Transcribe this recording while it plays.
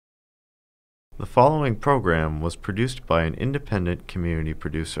The following program was produced by an independent community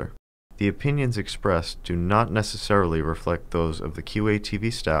producer. The opinions expressed do not necessarily reflect those of the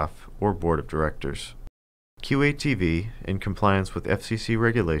QATV staff or board of directors. QATV, in compliance with FCC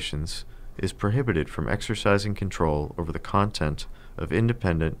regulations, is prohibited from exercising control over the content of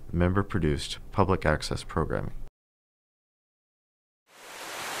independent, member-produced public access programming.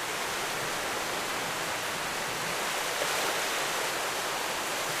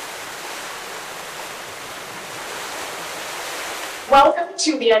 Welcome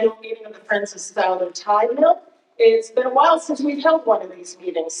to the annual meeting of the Friends of Southern Tide Mill. It's been a while since we've held one of these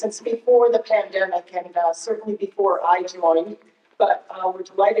meetings, since before the pandemic and certainly before I joined. But we're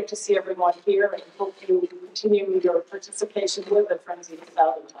delighted to see everyone here and hope you continue your participation with the Friends of the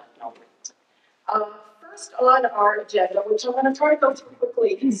Southern Tide Mill. First on our agenda, which I'm going to try to go through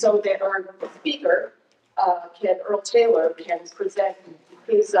quickly so that our speaker, Earl Taylor, can present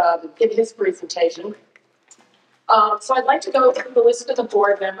give his presentation. So I'd like to go through the list of the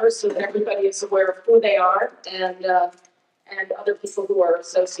board members so that everybody is aware of who they are and other people who are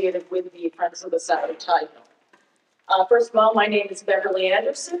associated with the Friends of the Southern Tide Mill. First of all, my name is Beverly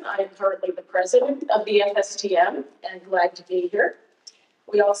Anderson. I am currently the president of the FSTM and glad to be here.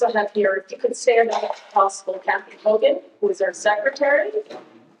 We also have here, if you could stand up if possible, Kathy Hogan, who is our secretary.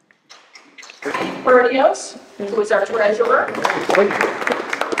 Bertios, who is our treasurer.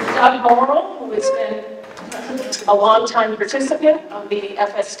 Doug Morrill, who has been a long-time participant of the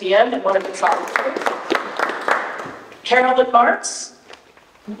FSTM and one of its volunteers. Carolyn Marks.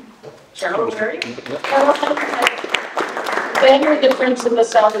 Carolyn has been with the Friends of the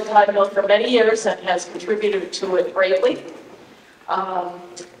Southern Tide Mill for many years and has contributed to it greatly.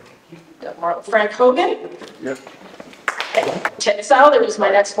 Frank Hogan. Yep. Ted Souther is my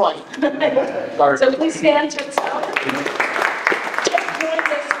next one. So please stand, Ted Souther. Ted joined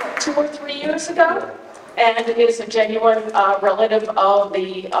us 2 or 3 years ago and is a genuine relative of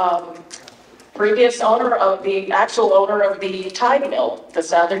the previous owner of the actual owner of the Tide Mill, the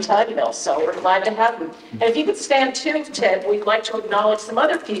Southern Tide Mill. So we're glad to have him. And if you could stand too, Ted, we'd like to acknowledge some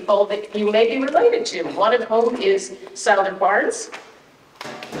other people that you may be related to. One of whom is Southern Barnes.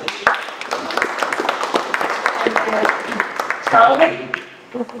 Charlie.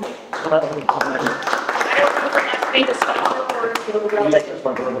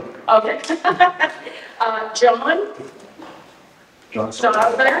 Okay. John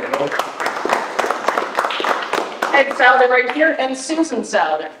Souther. Ed Souther right here, and Susan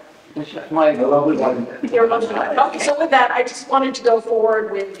Souther. My lovely one. Your lovely one. Okay, so with that, I just wanted to go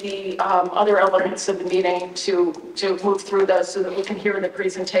forward with the other elements of the meeting to move through those so that we can hear the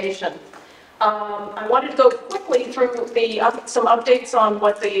presentation. I wanted to go quickly through some updates on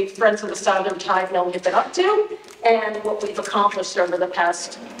what the Friends of the Southern Tide Mill have been up to and what we've accomplished over the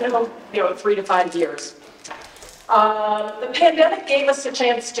past 3 to 5 years. The pandemic gave us a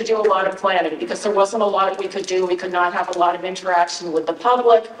chance to do a lot of planning because there wasn't a lot we could do. We could not have a lot of interaction with the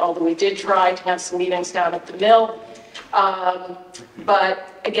public, although we did try to have some meetings down at the mill. But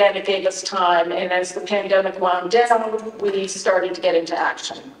again, it gave us time, and as the pandemic wound down, we started to get into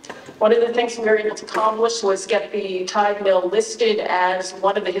action. One of the things we were able to accomplish was get the Tide Mill listed as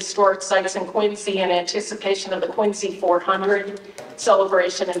one of the historic sites in Quincy in anticipation of the Quincy 400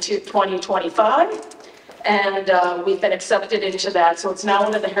 celebration in 2025. And we've been accepted into that. So it's now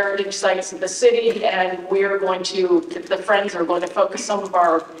one of the heritage sites of the city, and the Friends are going to focus some of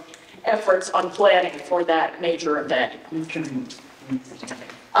our efforts on planning for that major event.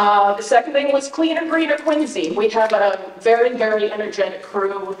 The second thing was Cleaner, Greener Quincy. We have a very, very energetic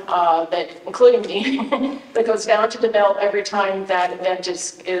crew, including me, that goes down to the mill every time that event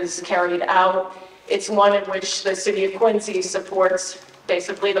is carried out. It's one in which the city of Quincy supports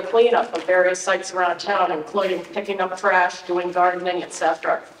basically the cleanup of various sites around town, including picking up trash, doing gardening,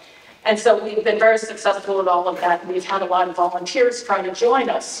 etc. And so we've been very successful with all of that. We've had a lot of volunteers trying to join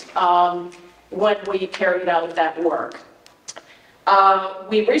us when we carried out that work.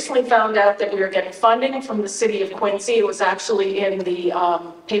 We recently found out that we were getting funding from the city of Quincy. It was actually in the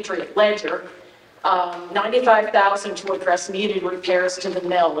Patriot Ledger, $95,000 to address needed repairs to the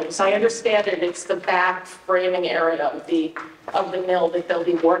mill. And as I understand it, it's the back framing area of the mill that they'll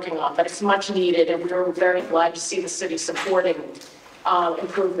be working on, but it's much needed, and we were very glad to see the city supporting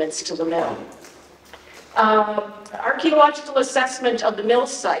improvements to the mill. Archaeological assessment of the mill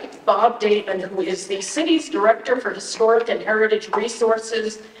site. Bob Damon, who is the city's Director for Historic and Heritage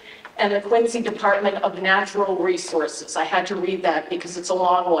Resources and the Quincy Department of Natural Resources. I had to read that because it's a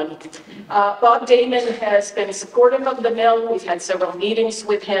long one. Bob Damon has been supportive of the mill. We've had several meetings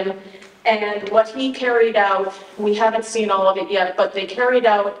with him. And what he carried out, we haven't seen all of it yet, but they carried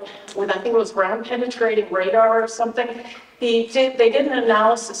out with, I think it was ground penetrating radar or something. They did an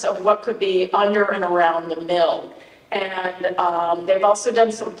analysis of what could be under and around the mill. And they've also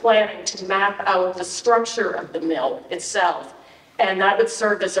done some planning to map out the structure of the mill itself. And that would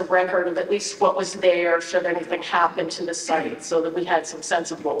serve as a record of at least what was there should anything happen to the site, so that we had some sense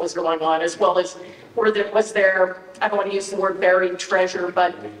of what was going on, as well as was there, I don't want to use the word buried treasure,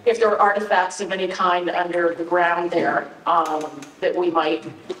 but if there are artifacts of any kind under the ground there that we might,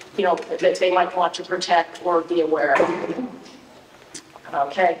 you know, that they might want to protect or be aware of.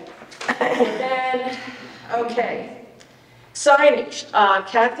 Okay. And then, okay. Signage,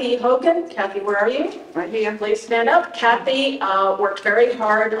 Kathy Hogan. Kathy, where are you? Right here. Please stand up. Kathy worked very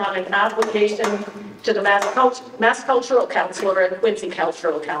hard on an application to the Mass Cultural Council or Quincy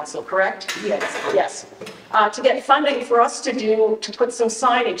Cultural Council, correct? Yes. Yes. To get funding for us to put some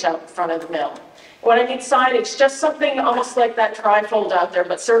signage out in front of the mill. When I mean signage, just something almost like that trifold out there,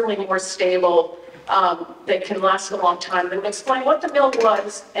 but certainly more stable, that can last a long time, that would explain what the mill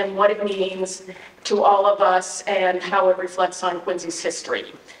was and what it means to all of us and how it reflects on Quincy's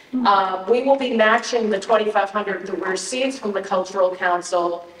history. We will be matching the $2,500 that we received from the Cultural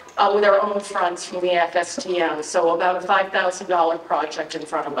Council with our own funds from the FSTM, so about a $5,000 project in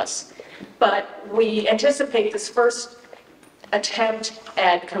front of us. But we anticipate this first attempt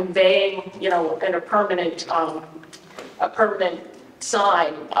at conveying, you know, in a permanent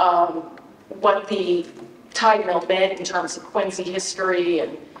sign, what the tide mill meant in terms of Quincy history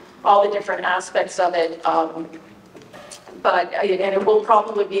and all the different aspects of it. And it will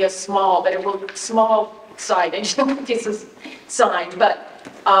probably be a small signage, pieces signed, but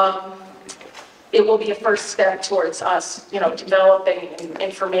it will be a first step towards us, you know, developing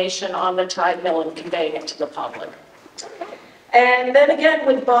information on the tide mill and conveying it to the public. And then again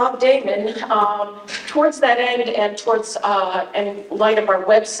with Bob Damon, towards that end and towards, in light of our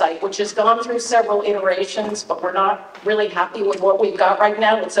website, which has gone through several iterations, but we're not really happy with what we've got right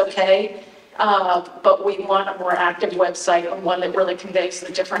now, it's okay. But we want a more active website and one that really conveys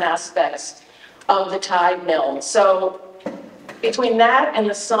the different aspects of the tide mill. So between that and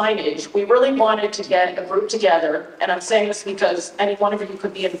the signage, we really wanted to get a group together, and I'm saying this because any one of you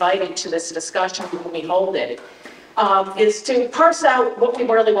could be invited to this discussion when we hold it. Is to parse out what we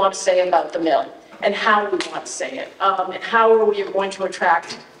really want to say about the mill and how we want to say it, and how are we going to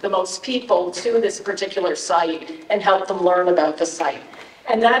attract the most people to this particular site and help them learn about the site.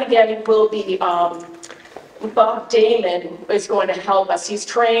 And that again will be, Bob Damon is going to help us. He's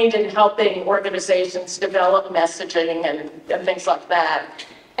trained in helping organizations develop messaging and things like that.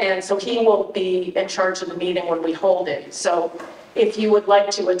 And so he will be in charge of the meeting when we hold it. So if you would like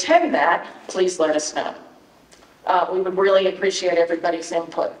to attend that, please let us know. We would really appreciate everybody's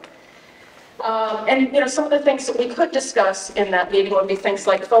input. And you know, some of the things that we could discuss in that meeting would be things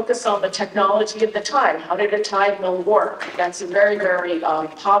like focus on the technology of the time. How did a tide mill work? That's a very, very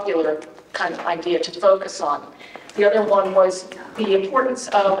popular kind of idea to focus on. The other one was the importance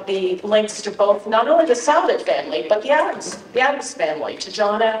of the links to both, not only the Southard family, but the Adams family, to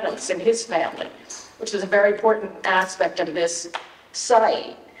John Adams and his family, which is a very important aspect of this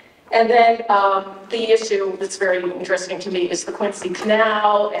site. And then the issue that's very interesting to me is the Quincy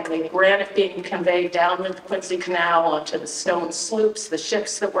Canal and the granite being conveyed down the Quincy Canal onto the stone sloops, the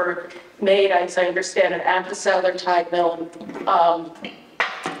ships that were made, as I understand it, at the Southern Tide Mill.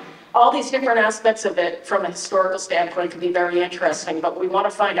 All these different aspects of it from a historical standpoint can be very interesting, but we want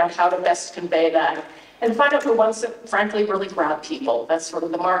to find out how to best convey that and find out the ones that frankly really grab people. That's sort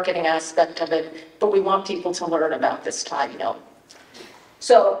of the marketing aspect of it, but we want people to learn about this tide mill.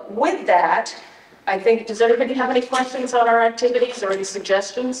 So with that, I think, does anybody have any questions on our activities or any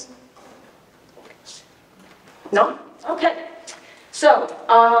suggestions? No? Okay. So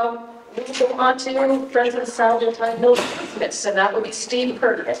we will go on to Friends of the Southern Tide Mill business, and that would be Steve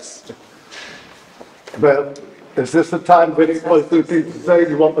Curtis. Well, is this the time when it was the thing to say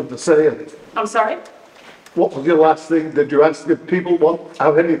you wanted to say it? I'm sorry? What was your last thing? Did you ask if people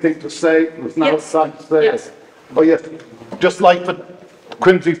have anything to say? It was now time to say it. Oh yes, just like for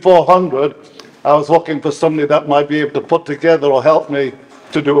Quincy 400, I was looking for somebody that might be able to put together or help me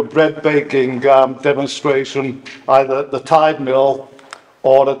to do a bread baking demonstration, either at the Tide Mill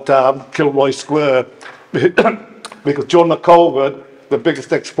or at Kilroy Square. Because during the COVID, the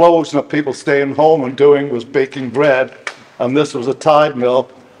biggest explosion of people staying home and doing was baking bread, and this was a Tide Mill.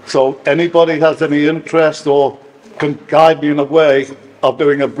 So anybody has any interest or can guide me in a way of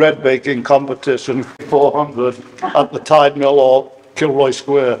doing a bread baking competition 400 at the Tide Mill or Kilroy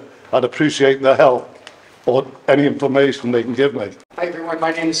Square, I'd appreciate the help. or any information they can give me. Hi everyone,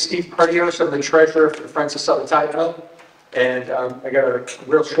 my name is Steve Cardios. I'm the treasurer for the Friends of Southern Tide Mill, and I got a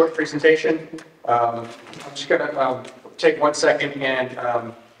real short presentation. I'm just going to take 1 second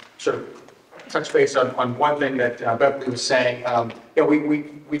and sort of touch base on one thing that Beverly was saying. You know,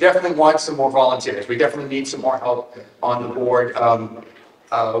 we definitely want some more volunteers. We definitely need some more help on the board.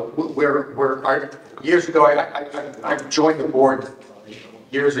 Years ago, I joined the board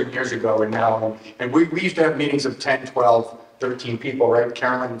years and years ago, and we used to have meetings of 10, 12, 13 people, right,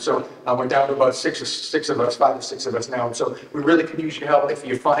 Carolyn? So we're down to about 5 or 6 of us now. And so we really could use your help. If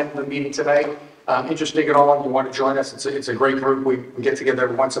you find the meeting tonight interesting at all and you want to join us, it's a great group. We get together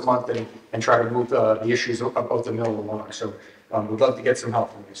once a month and try to move the issues of the mill along. So we'd love to get some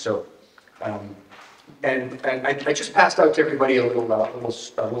help from you. So, and I just passed out to everybody a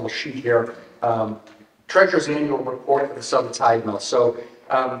little sheet here. Treasurer's annual report of the Southern Tide Mill. So,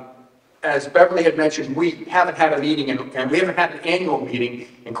 as Beverly had mentioned, we haven't had a meeting and we haven't had an annual meeting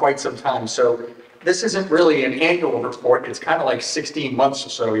in quite some time. So this isn't really an annual report. It's kind of like 16 months or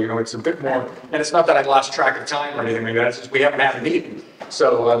so, you know, it's a bit more, and it's not that I lost track of time or anything like that. It's just we haven't had a meeting.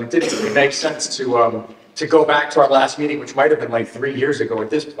 So it didn't really make sense to go back to our last meeting, which might have been like 3 years ago at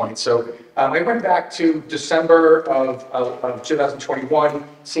this point. So I went back to December of 2021.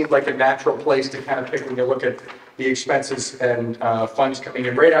 Seemed like a natural place to kind of take a look at the expenses and funds coming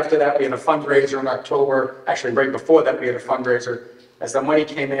in. Right after that, we had a fundraiser in October. Actually, right before that, we had a fundraiser. As the money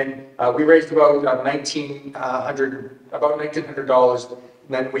came in, we raised about $1,900.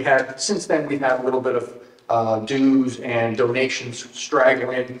 Then since then, we've had a little bit of dues and donations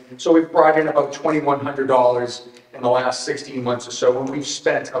straggling in. So we've brought in about $2,100 in the last 16 months or so, and we've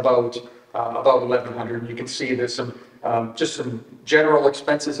spent about $1,100. You can see there's some just some general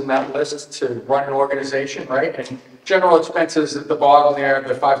expenses in that list to run an organization, right? And general expenses at the bottom there,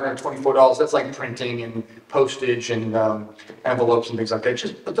 the $524, that's like printing and postage and envelopes and things like that.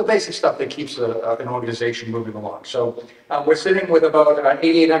 Just the basic stuff that keeps an organization moving along. So we're sitting with about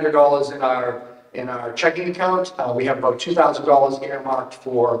 $8,800 in our checking account. We have about $2,000 earmarked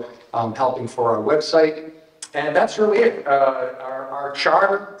for helping for our website. And that's really it. Our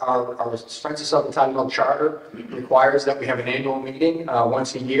charter, our Friends of Southern Tide Mill charter requires that we have an annual meeting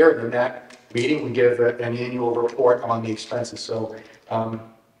once a year. And in that meeting, we give an annual report on the expenses. So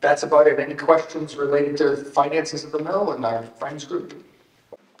that's about it. Any questions related to finances of the mill and our friends group?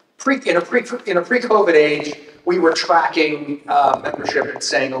 In a pre-COVID age, we were tracking membership and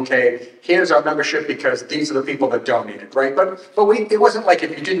saying, okay, here's our membership because these are the people that donated, right? But it wasn't like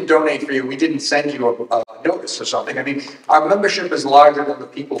if you didn't donate for you, we didn't send you a notice or something. I mean, our membership is larger than the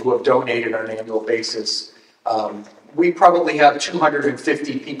people who have donated on an annual basis. We probably have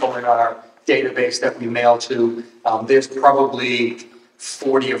 250 people in our database that we mail to. There's probably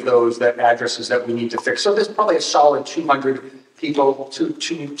 40 of those addresses that we need to fix. So there's probably a solid 200 people in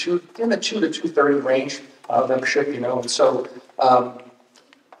the 2 to 230 range of membership, you know, and so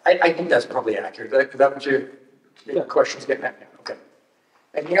I think that's probably accurate. That was your questions getting at? Okay.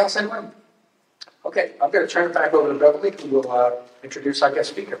 Anything else, anyone? Okay, I'm going to turn it back over to Beverly, who will introduce our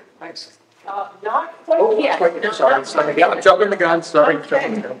guest speaker. Thanks. Not quite yet. I'm jumping the gun. Sorry.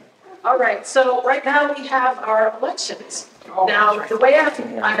 Okay. All right, so right now we have our elections. Now, the way I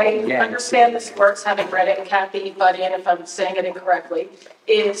understand this works, having read it, and Kathy, buddy, and if I'm saying it incorrectly,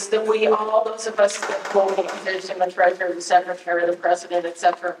 is that those of us that hold the position, the treasurer, the secretary, the president,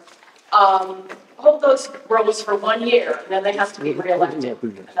 etc., hold those roles for 1 year, and then they have to be reelected.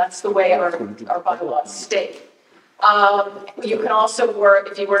 And that's the way our bylaws state. You can also work,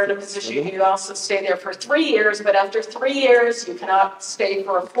 if you were in a position, you can also stay there for 3 years, but after 3 years, you cannot stay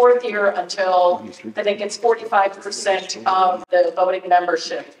for a 4th year until, I think it's 45% of the voting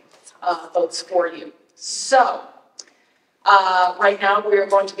membership votes for you. So, right now, we are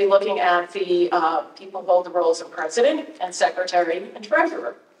going to be looking at the people who hold the roles of president and secretary and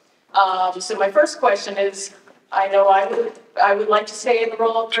treasurer. So my first question is, I know I would like to stay in the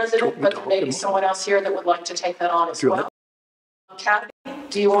role of president, but there may be someone else here that would like to take that on as well. Kathy,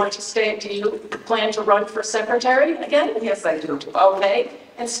 do you want to stay? Do you plan to run for secretary again? Yes, I do. Okay.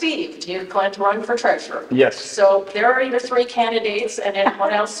 And Steve, do you plan to run for treasurer? Yes. So there are either 3 candidates, and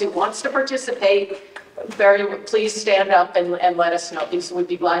anyone else who wants to participate, please stand up and let us know. Because we'd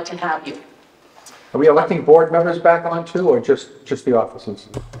be glad to have you. Are we electing board members back on too, or just the officers?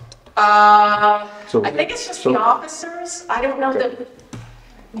 I think it's just the officers. I don't know that.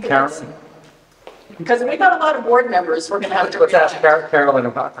 Carolyn? Because we've got a lot of board members, we're going to have to. Let's ask Carolyn,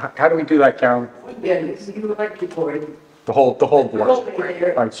 how do we do that, Carolyn? Yeah, you elect the board. The whole board. All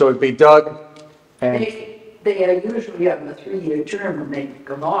right, so it'd be Doug and. They usually have a 3-year term when they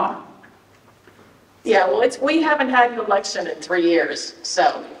come on. Yeah, well, we haven't had an election in 3 years,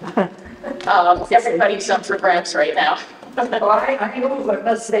 so everybody's up for grabs right now. Well, I move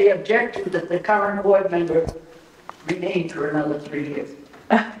unless they object that the current board member remain for another 3 years.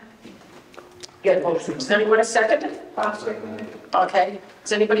 Get a motion. Does anyone a second? Okay.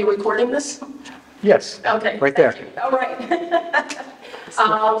 Is anybody recording this? Yes. Okay. Right there. thank you. All right.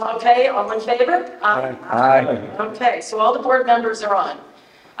 Okay, all in favor? Aye. Okay, so all the board members are on.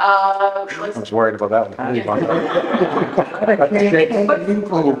 I was worried about that one.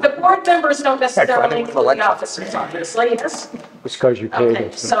 The board members don't necessarily include the officers, obviously, yes? It's because you paid Okay,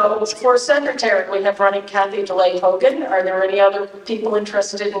 it. so for secretary, we have running Kathy DeLay Hogan. Are there any other people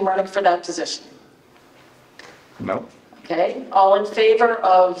interested in running for that position? No. Okay, all in favor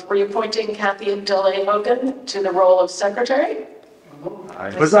of reappointing Kathy DeLay Hogan to the role of secretary?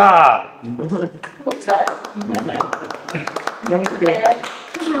 Huzzah! What's that? And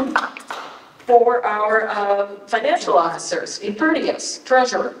for our financial officer, Steve Perdius,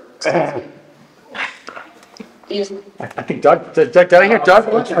 treasurer. You- I think Doug, did I hear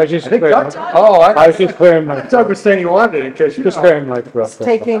Doug? I just think cleared, Doug. Doug? Oh, I was just clearing my, Doug was saying he wanted it in case you just know. clearing my throat.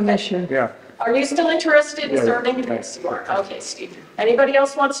 Taking mission. Yeah. Are you still interested in Yeah, serving? Yes, you are. Okay, Steve. Anybody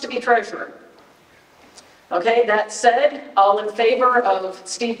else wants to be treasurer? Okay, that said, all in favor of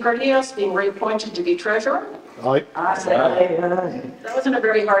Steve Perdius being reappointed to be treasurer? Aye. That wasn't a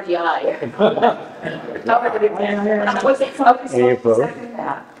very hearty aye. Any opposed?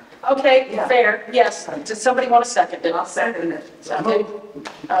 Okay, fair, yes. Does somebody want to second it? I'll second it. Okay,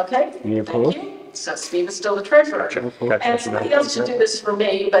 okay, Any thank opposed? you. So Steve is still the treasurer. And somebody else should do this for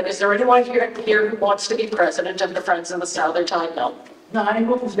me, but is there anyone here who wants to be president of the Friends of the Southern Tide Mill? No, I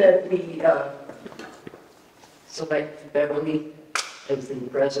move that we select Beverly as the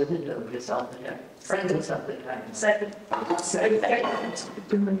president of the Southern Tide, Friends of Southern Tide. Second.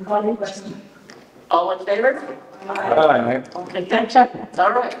 All in favor? Aye. Okay, thank you.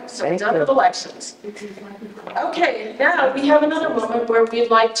 All right, so we're done with elections. Okay, now we have another moment where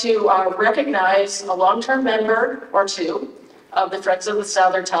we'd like to recognize a long-term member or two of the Friends of the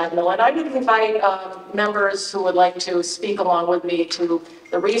Southern Tide Mill. And I would invite members who would like to speak along with me to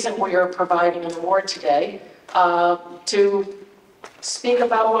the reason we are providing an award today, to speak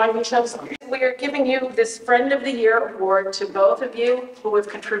about why we chose them. We are giving you this Friend of the Year award to both of you who have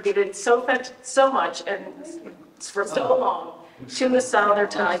contributed so much and for so long to the Southern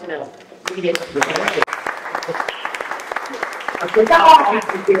Tide Mill.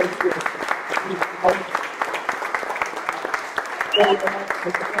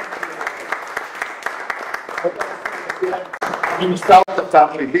 You start the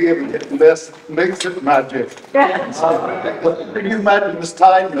family here and get this, makes it magic. Can you imagine this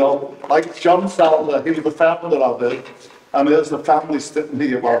time, though, like John Salver, he was the founder of it, and there's the family sitting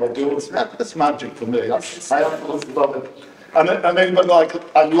here while they do it. That's magic for me. I absolutely love it. And even like,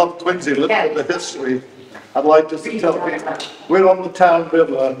 I love Quincy, looking at the history. I'd like just to tell people, we're on the town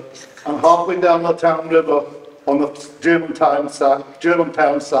river, and halfway down the town river, on the Germantown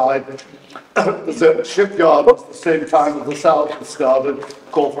side, there's a shipyard at the same time as the South was started,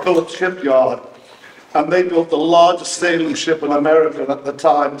 called Phillips Shipyard. And they built the largest sailing ship in America at the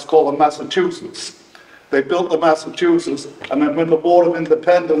time. It's called the Massachusetts. They built the Massachusetts, and then when the War of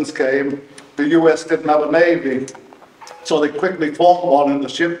Independence came, the US didn't have a navy. So they quickly formed one in the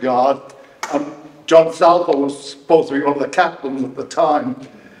shipyard, and John Salvo was supposed to be one of the captains at the time.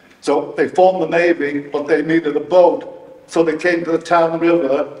 So they formed the navy, but they needed a boat. So they came to the town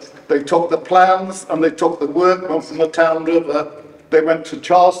river, they took the plans and they took the workmen from the town river, they went to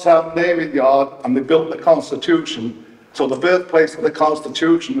Charlestown Navy Yard and they built the Constitution. So the birthplace of the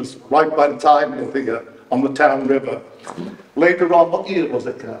Constitution is right by the time of here on the town river. Later on, what year was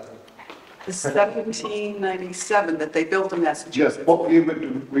it, Kat? 1797 that they built in Massachusetts. Yes, what year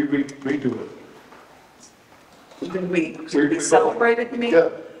would we redo it? Did we celebrate it, you mean? Yeah.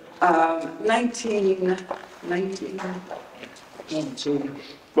 19,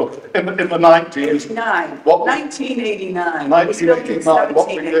 Well, in the 90s, 89, What- 1989. It was built in 1989, what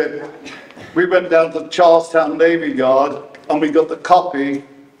we did, we went down to Charlestown Navy Yard and we got the copy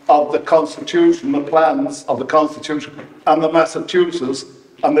of the Constitution, the plans of the Constitution and the Massachusetts,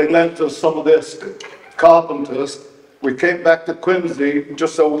 and they lent us some of this carpenters. We came back to Quincy,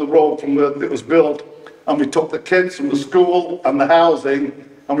 just over the road from where it was built, and we took the kids from the school and the housing,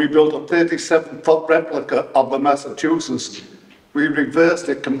 and we built a 37-foot replica of the Massachusetts. We reversed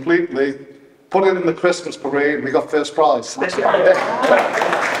it completely, put it in the Christmas parade, we got first prize. I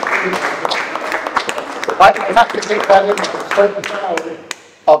have to take that in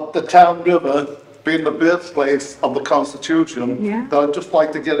of the town river being the birthplace of the Constitution, I'd just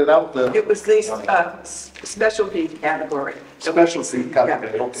like to get it out there. It was the specialty category. Specialty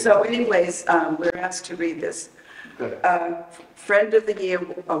category, Yeah. okay. So anyways, we're asked to read this. Friend of the Year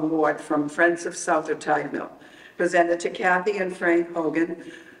Award from Friends of Souther Tide Mill, presented to Kathy and Frank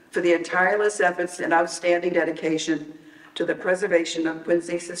Hogan for their tireless efforts and outstanding dedication to the preservation of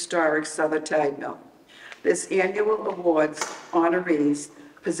Quincy's historic Souther Tide Mill. This annual award's honorees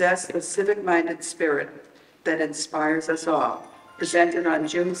possess the civic-minded spirit that inspires us all, presented on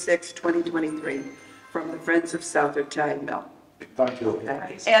June 6, 2023, from the Friends of Souther Tide Mill. Thank you.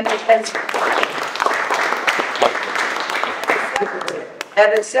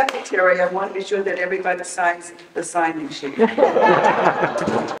 And as secretary, I want to be sure that everybody signs the signing sheet.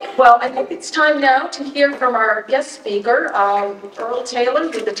 Well, I think it's time now to hear from our guest speaker, Earl Taylor,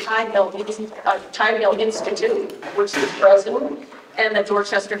 with the Tide Mill Institute, which is president, and the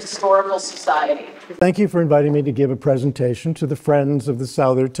Dorchester Historical Society. Thank you for inviting me to give a presentation to the Friends of the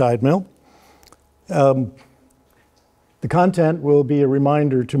Souther Tide Mill. The content will be a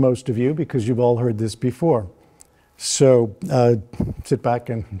reminder to most of you because you've all heard this before. So sit back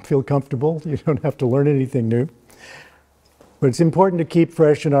and feel comfortable. You don't have to learn anything new. But it's important to keep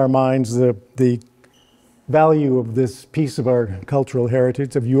fresh in our minds the value of this piece of our cultural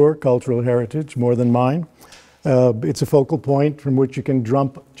heritage, of your cultural heritage, more than mine. It's a focal point from which you can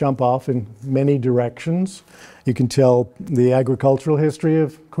jump off in many directions. You can tell the agricultural history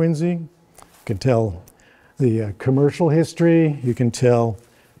of Quincy. You can tell the commercial history. You can tell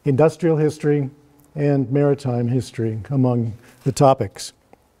industrial history and maritime history among the topics.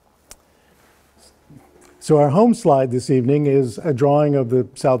 So our home slide this evening is a drawing of the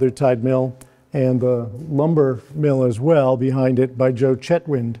Souther Tide Mill and the lumber mill as well behind it by Joe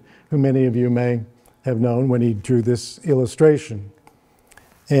Chetwynd, who many of you may have known when he drew this illustration.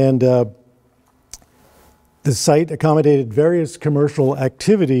 And the site accommodated various commercial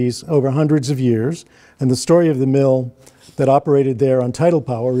activities over hundreds of years, and the story of the mill that operated there on tidal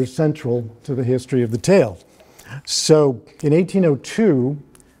power is central to the history of the tale. So in 1802,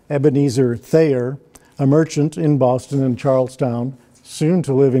 Ebenezer Thayer, a merchant in Boston and Charlestown, soon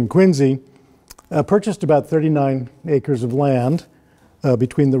to live in Quincy, purchased about 39 acres of land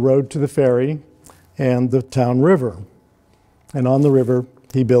between the road to the ferry and the town river. And on the river,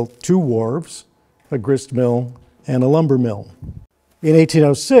 he built 2 wharves, a grist mill and a lumber mill. In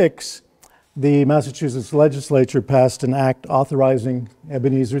 1806, the Massachusetts legislature passed an act authorizing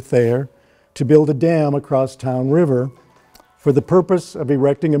Ebenezer Thayer to build a dam across Town River for the purpose of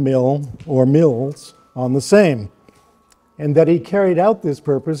erecting a mill or mills on the same. And that he carried out this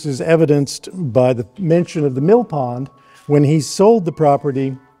purpose is evidenced by the mention of the mill pond when he sold the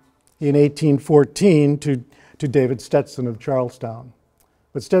property in 1814 to David Stetson of Charlestown.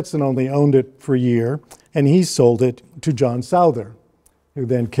 But Stetson only owned it for a year, and he sold it to John Souther, who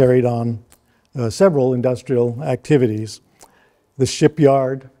then carried on several industrial activities: the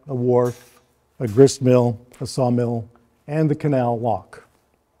shipyard, a wharf, a grist mill, a sawmill, and the canal walk.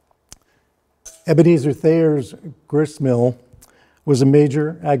 Ebenezer Thayer's grist mill was a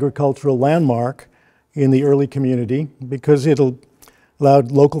major agricultural landmark in the early community because it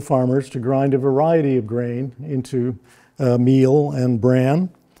allowed local farmers to grind a variety of grain into meal and bran.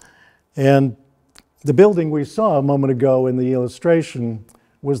 And the building we saw a moment ago in the illustration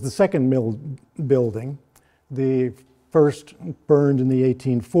was the second mill building. The first burned in the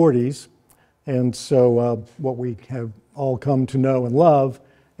 1840s. And so what we have all come to know and love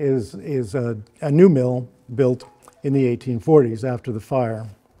is a new mill built in the 1840s after the fire.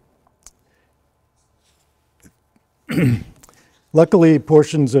 Luckily,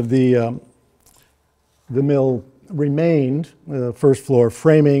 portions of the mill remained, first floor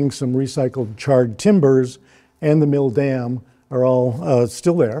framing, some recycled charred timbers, and the mill dam are all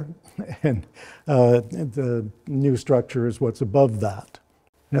still there, and the new structure is what's above that.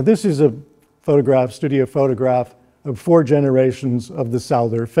 Now this is a studio photograph of 4 generations of the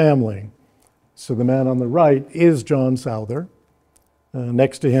Souther family. So the man on the right is John Souther.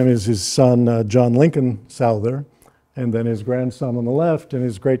 Next to him is his son, John Lincoln Souther, and then his grandson on the left and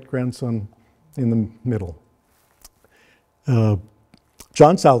his great-grandson in the middle.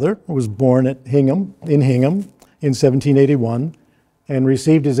 John Souther was born in Hingham in 1781 and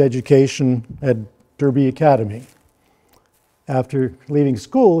received his education at Derby Academy. After leaving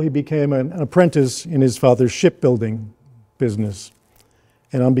school, he became an apprentice in his father's shipbuilding business.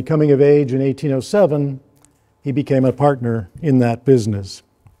 And on becoming of age in 1807, he became a partner in that business.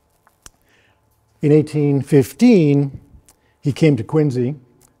 In 1815, he came to Quincy,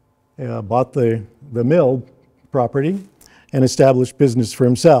 bought the mill property, and established business for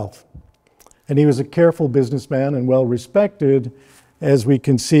himself. And he was a careful businessman and well respected, as we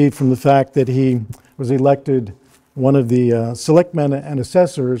can see from the fact that he was elected one of the selectmen and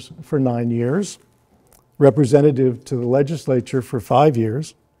assessors for 9 years, representative to the legislature for 5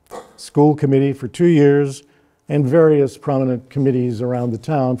 years, school committee for 2 years, and various prominent committees around the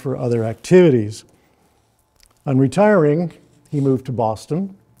town for other activities. On retiring, he moved to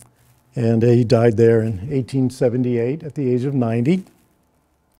Boston, and he died there in 1878 at the age of 90.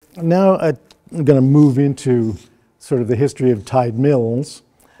 Now I'm going to move into sort of the history of tide mills,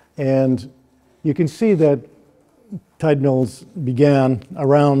 and you can see that tide mills began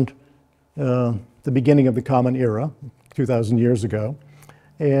around the beginning of the Common Era, 2,000 years ago,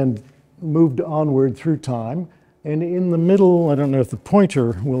 and moved onward through time. And in the middle, I don't know if the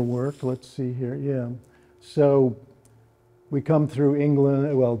pointer will work. Let's see here. Yeah. So we come through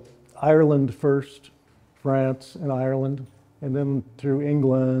England, well, Ireland first, France and Ireland, and then through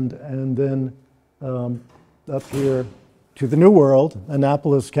England, and then up here to the New World,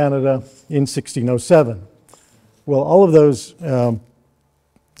 Annapolis, Canada, in 1607. Well, all of those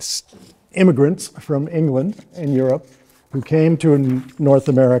immigrants from England and Europe who came to North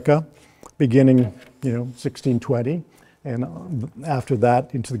America beginning, 1620, and after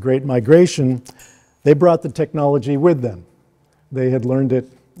that into the Great Migration, they brought the technology with them. They had learned it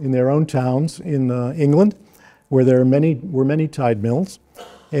in their own towns in England, where there were many tide mills,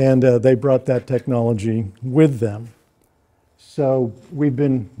 and they brought that technology with them. So we've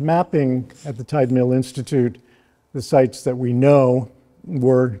been mapping at the Tide Mill Institute the sites that we know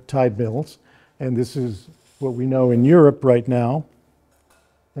were tide mills, and this is what we know in Europe right now.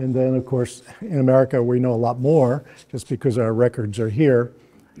 And then, of course, in America, we know a lot more just because our records are here.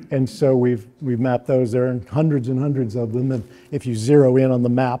 And so we've mapped those. There are hundreds and hundreds of them. And if you zero in on the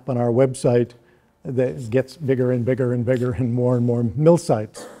map on our website, that gets bigger and bigger and bigger and more mill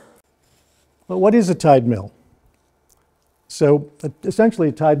sites. But what is a tide mill? So essentially,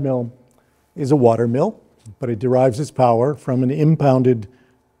 a tide mill is a water mill, but it derives its power from an impounded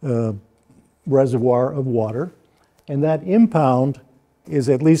reservoir of water. And that impound is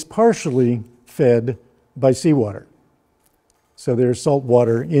at least partially fed by seawater. So there's salt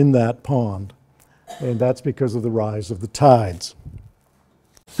water in that pond, and that's because of the rise of the tides.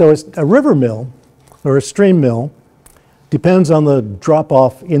 So a river mill or a stream mill depends on the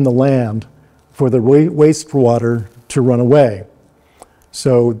drop-off in the land for the wastewater to run away.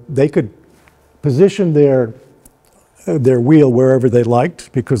 So they could position their wheel wherever they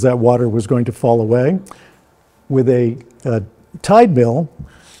liked because that water was going to fall away. With a tide mill,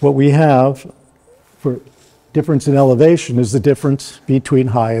 what we have for difference in elevation is the difference between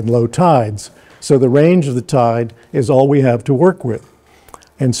high and low tides. So the range of the tide is all we have to work with.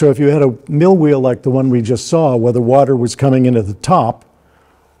 And so if you had a mill wheel like the one we just saw, where the water was coming in at the top,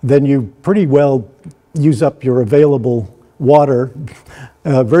 then you pretty well use up your available water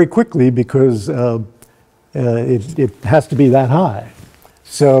very quickly because it has to be that high.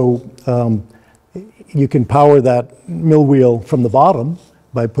 So you can power that mill wheel from the bottom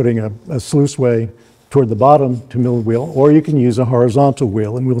by putting a sluiceway toward the bottom to mill wheel, or you can use a horizontal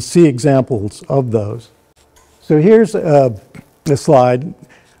wheel, and we'll see examples of those. So here's a slide.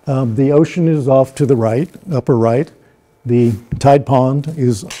 The ocean is off to the right, upper right. The tide pond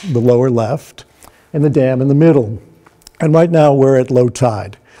is the lower left, and the dam in the middle. And right now we're at low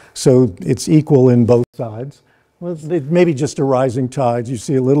tide, so it's equal in both sides. Well, it may be just a rising tide. You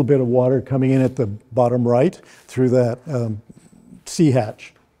see a little bit of water coming in at the bottom right through that sea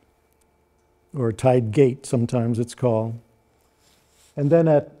hatch, or tide gate, sometimes it's called. And then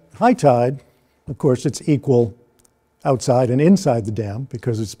at high tide, of course, it's equal outside and inside the dam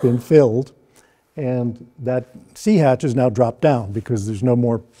because it's been filled. And that sea hatch is now dropped down because there's no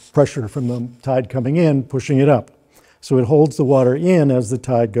more pressure from the tide coming in, pushing it up. So it holds the water in as the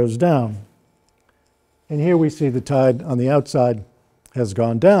tide goes down. And here we see the tide on the outside has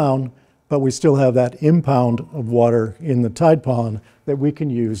gone down, but we still have that impound of water in the tide pond that we can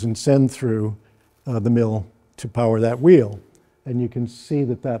use and send through the mill to power that wheel. And you can see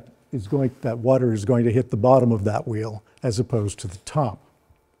that that water is going to hit the bottom of that wheel as opposed to the top.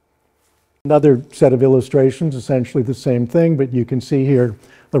 Another set of illustrations, essentially the same thing, but you can see here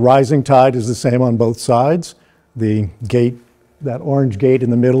the rising tide is the same on both sides. The gate, that orange gate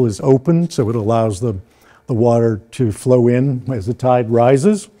in the middle, is open, so it allows the water to flow in as the tide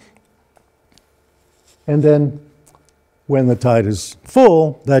rises. And then when the tide is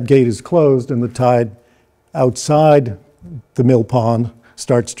full, that gate is closed and the tide outside the mill pond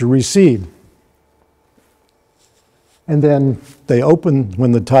starts to recede. And then they open,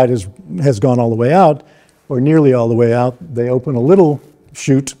 when the tide has gone all the way out, or nearly all the way out, they open a little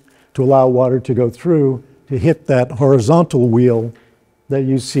chute to allow water to go through to hit that horizontal wheel that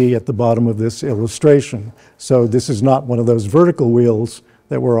you see at the bottom of this illustration. So this is not one of those vertical wheels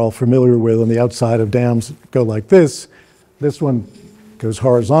that we're all familiar with on the outside of dams go like this. This one goes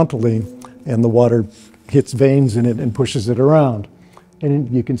horizontally and the water hits veins in it and pushes it around.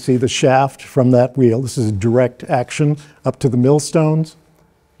 And you can see the shaft from that wheel. This is a direct action up to the millstones.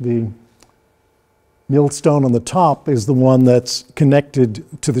 The millstone on the top is the one that's connected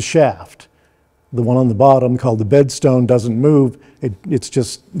to the shaft. The one on the bottom, called the bedstone, doesn't move. It's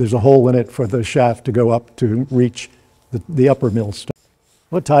just, there's a hole in it for the shaft to go up to reach the upper millstone.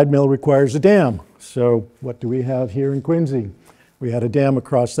 Well, a tide mill requires a dam. So what do we have here in Quincy? We had a dam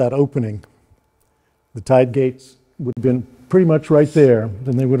across that opening. The tide gates would have been pretty much right there.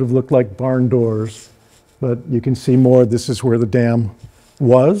 Then they would have looked like barn doors. But you can see more. This is where the dam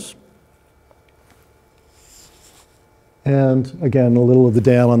was. And again, a little of the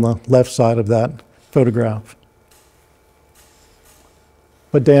dam on the left side of that photograph.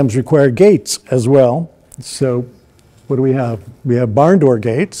 But dams require gates as well. So what do we have? We have barn door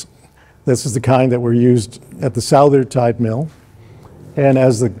gates. This is the kind that were used at the Souther tide mill. And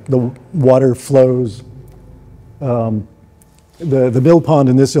as the water flows, the mill pond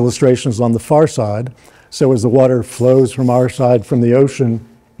in this illustration is on the far side. So as the water flows from our side, from the ocean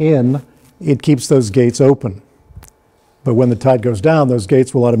in, it keeps those gates open. But when the tide goes down, those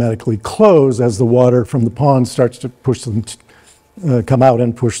gates will automatically close as the water from the pond starts to push them, come out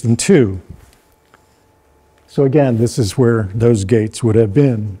and push them too. So again, this is where those gates would have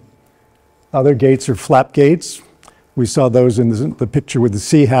been. Other gates are flap gates. We saw those in the picture with the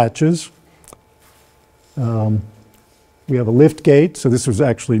sea hatches. We have a lift gate, so this was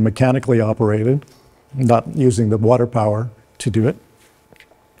actually mechanically operated, not using the water power to do it.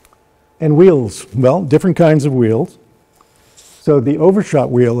 And wheels, well, different kinds of wheels. So the overshot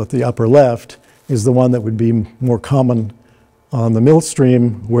wheel at the upper left is the one that would be more common on the mill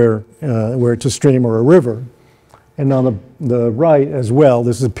stream where it's a stream or a river. And on the right as well,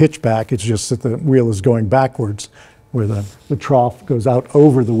 this is a pitchback. It's just that the wheel is going backwards, where the trough goes out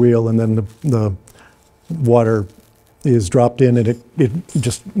over the wheel and then the water is dropped in and it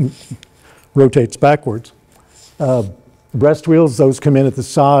just rotates backwards. Breast wheels, those come in at the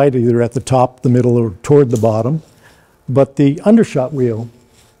side, either at the top, the middle, or toward the bottom. But the undershot wheel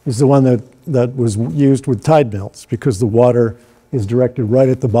is the one that was used with tide mills because the water is directed right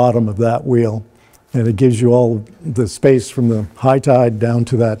at the bottom of that wheel. And it gives you all the space from the high tide down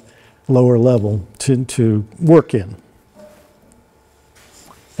to that lower level to work in.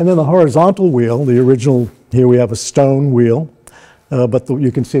 And then the horizontal wheel, the original, here we have a stone wheel, but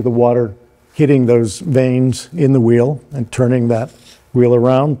you can see the water hitting those veins in the wheel and turning that wheel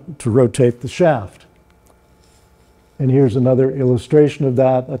around to rotate the shaft. And here's another illustration of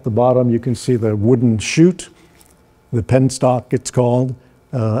that. At the bottom, you can see the wooden chute, the penstock it's called,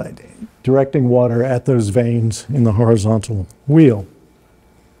 directing water at those veins in the horizontal wheel.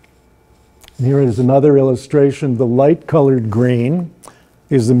 And here is another illustration. The light-colored green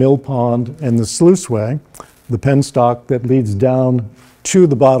is the mill pond and the sluiceway, the penstock that leads down to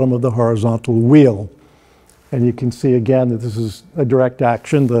the bottom of the horizontal wheel. And you can see again that this is a direct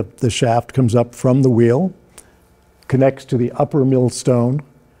action. The shaft comes up from the wheel, connects to the upper millstone,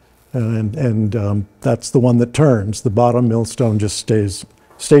 and that's the one that turns. The bottom millstone just stays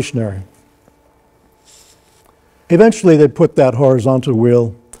stationary. Eventually, they put that horizontal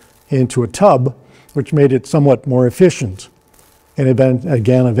wheel into a tub, which made it somewhat more efficient. And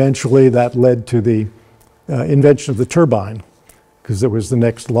again, eventually, that led to the invention of the turbine, because it was the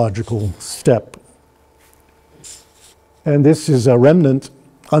next logical step. And this is a remnant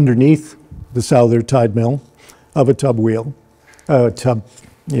underneath the Souther tide mill of a tub wheel,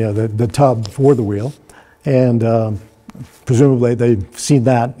 the tub for the wheel. And presumably they've seen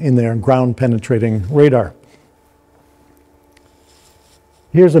that in their ground penetrating radar.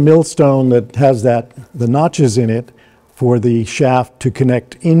 Here's a millstone that has the notches in it for the shaft to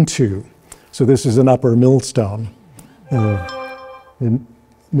connect into. So this is an upper millstone. And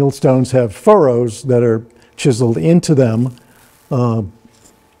millstones have furrows that are chiseled into them, a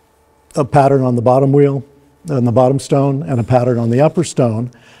pattern on the bottom wheel, on the bottom stone, and a pattern on the upper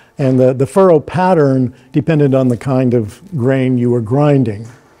stone. And the furrow pattern depended on the kind of grain you were grinding.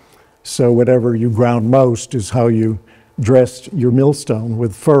 So whatever you ground most is how you dressed your millstone,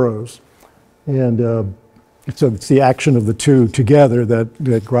 with furrows. And so it's the action of the two together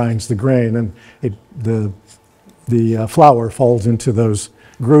that grinds the grain, and the flour falls into those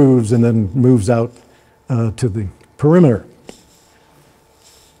grooves and then moves out to the perimeter.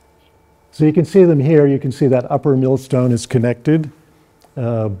 So you can see them here. You can see that upper millstone is connected.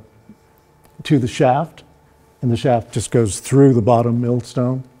 to the shaft, and the shaft just goes through the bottom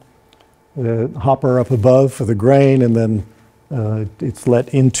millstone. The hopper up above for the grain, and then it's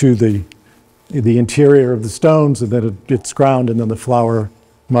let into the interior of the stones, and then it's ground, and then the flour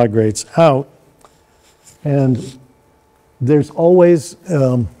migrates out. And there's always,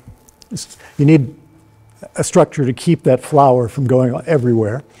 you need a structure to keep that flour from going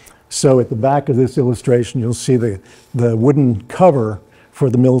everywhere. So at the back of this illustration, you'll see the wooden cover for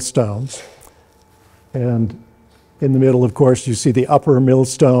the millstones. And in the middle, of course, you see the upper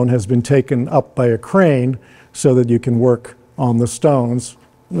millstone has been taken up by a crane so that you can work on the stones,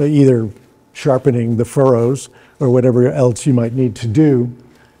 either sharpening the furrows or whatever else you might need to do.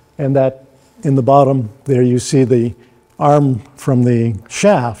 And that in the bottom there you see the arm from the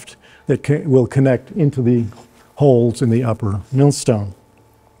shaft that will connect into the holes in the upper millstone.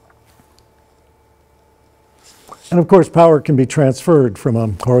 And of course, power can be transferred from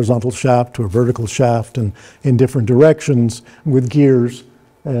a horizontal shaft to a vertical shaft and in different directions with gears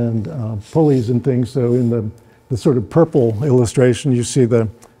and pulleys and things. So in the sort of purple illustration, you see the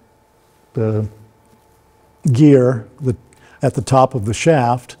gear at the top of the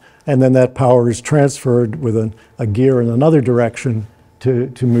shaft, and then that power is transferred with a gear in another direction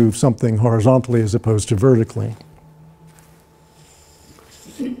to move something horizontally as opposed to vertically.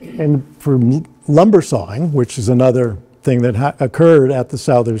 And for lumber sawing, which is another thing that occurred at the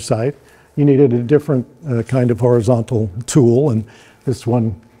Souther site, you needed a different kind of horizontal tool, and this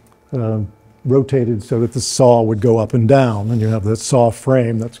one rotated so that the saw would go up and down, and you have the saw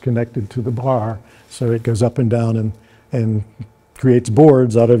frame that's connected to the bar, so it goes up and down and creates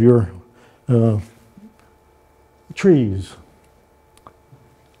boards out of your trees.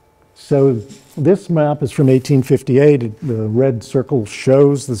 So this map is from 1858. The red circle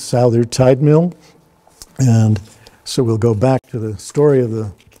shows the Souther Tide Mill. And so we'll go back to the story of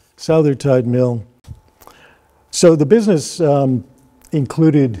the Souther Tide Mill. So the business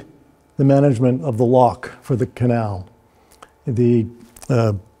included the management of the lock for the canal.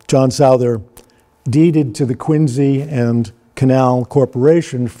 John Souther deeded to the Quincy and Canal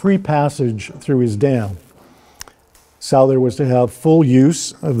Corporation free passage through his dam. Souther was to have full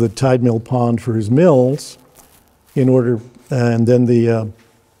use of the Tide Mill Pond for his mills in order, and then the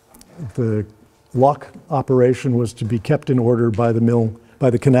lock operation was to be kept in order by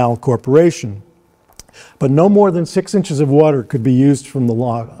the Canal Corporation. But no more than 6 inches of water could be used from the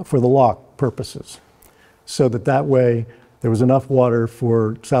lock for the lock purposes, so that way there was enough water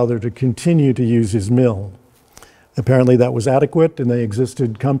for Souther to continue to use his mill. Apparently that was adequate, and they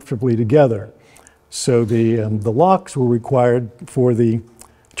existed comfortably together. So the locks were required for the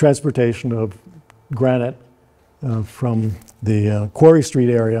transportation of granite from the Quarry Street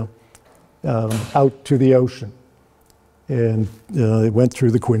area out to the ocean. And it went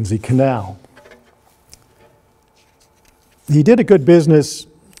through the Quincy Canal. He did a good business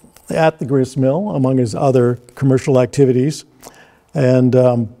at the grist mill, among his other commercial activities. And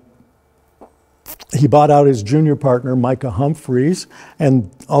he bought out his junior partner, Micah Humphreys,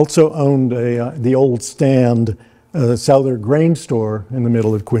 and also owned the old stand, Souther Grain Store in the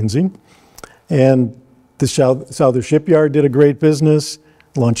middle of Quincy. And the Souther Shipyard did a great business,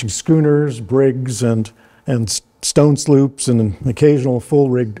 launching schooners, brigs, and stone sloops, and an occasional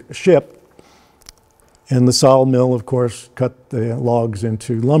full-rigged ship. And the sawmill, of course, cut the logs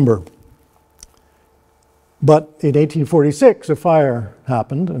into lumber. But in 1846, a fire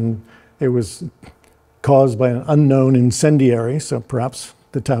happened, and it was caused by an unknown incendiary, so perhaps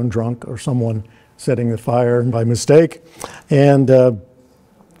the town drunk or someone setting the fire by mistake. And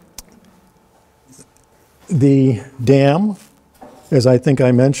the dam, as I think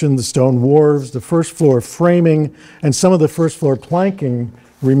I mentioned, the stone wharves, the first floor framing, and some of the first floor planking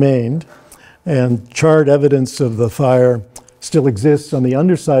remained. And charred evidence of the fire still exists on the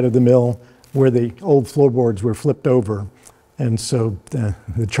underside of the mill where the old floorboards were flipped over. And so the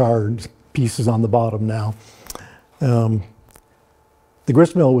charred pieces on the bottom now. The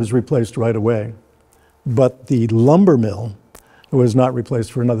grist mill was replaced right away, but the lumber mill was not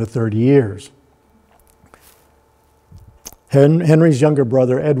replaced for another 30 years. Henry's younger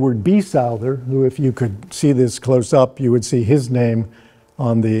brother, Edward B. Souther, who if you could see this close up, you would see his name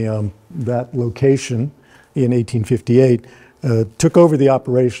on that location in 1858, took over the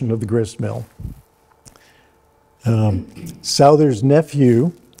operation of the grist mill. Souther's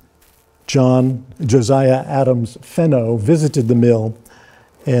nephew, Josiah Adams Fenno, visited the mill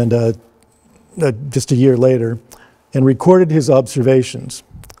and just a year later and recorded his observations.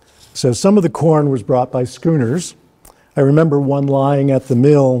 So some of the corn was brought by schooners. I remember one lying at the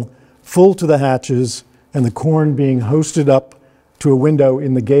mill full to the hatches and the corn being hoisted up to a window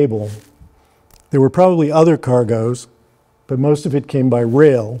in the gable. There were probably other cargoes, but most of it came by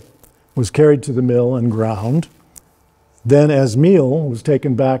rail, was carried to the mill and ground. Then as meal was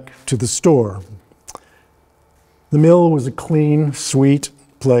taken back to the store. The mill was a clean, sweet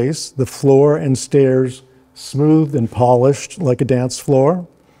place, the floor and stairs smooth and polished like a dance floor.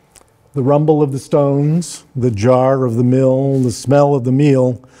 The rumble of the stones, the jar of the mill, the smell of the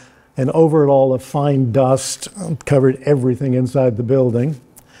meal, and over it all a fine dust covered everything inside the building.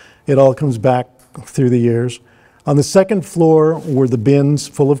 It all comes back through the years. On the second floor were the bins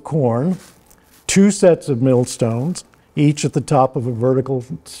full of corn, 2 sets of millstones, each at the top of a vertical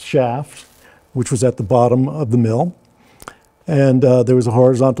shaft, which was at the bottom of the mill. And there was a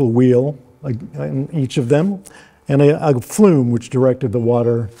horizontal wheel in each of them, and a flume which directed the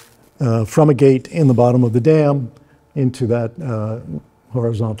water from a gate in the bottom of the dam into that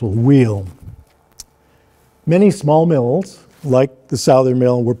horizontal wheel. Many small mills, like the Souther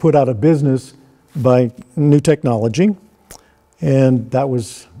Mill, were put out of business by new technology, and that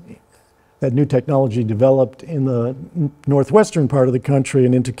new technology developed in the northwestern part of the country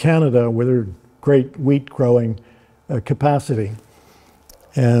and into Canada, where there are great wheat growing capacity.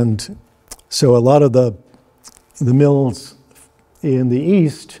 And so a lot of the mills in the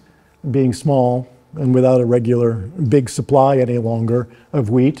east, being small and without a regular big supply any longer of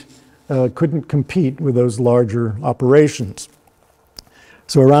wheat, couldn't compete with those larger operations.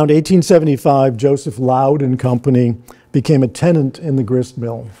 So around 1875, Joseph Loud and Company became a tenant in the grist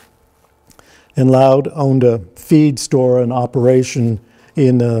mill. And Loud owned a feed store and operation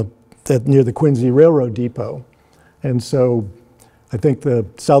near the Quincy Railroad Depot. And so I think the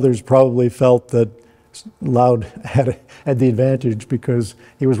Southers probably felt that Loud had the advantage because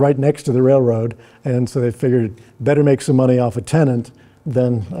he was right next to the railroad, and so they figured better make some money off a tenant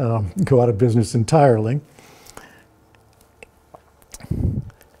than go out of business entirely.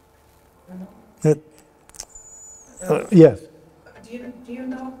 Yes? Do you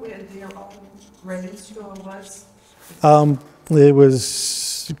know where their own grain store was? It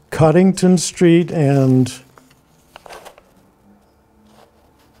was Cottington Street and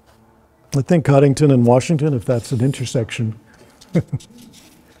I think Cottington and Washington, if that's an intersection.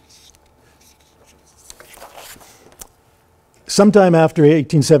 Sometime after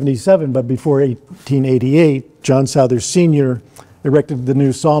 1877, but before 1888, John Souther Sr. erected the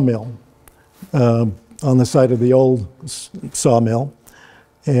new sawmill on the site of the old sawmill,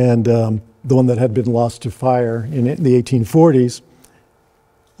 and the one that had been lost to fire in the 1840s.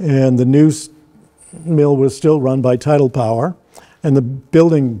 And the new mill was still run by tidal power. And the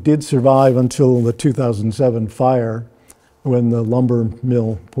building did survive until the 2007 fire, when the lumber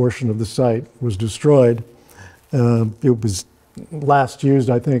mill portion of the site was destroyed. It was last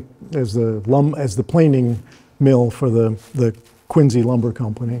used, I think, as the planing mill for the Quincy Lumber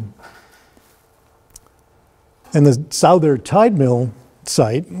Company. And the Souther Tide Mill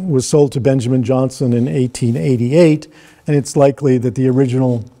site was sold to Benjamin Johnson in 1888, and it's likely that the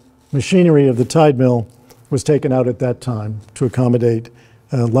original machinery of the tide mill was taken out at that time to accommodate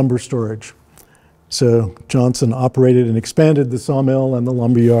lumber storage. So Johnson operated and expanded the sawmill and the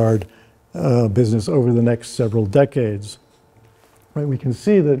lumberyard business over the next several decades. Right, we can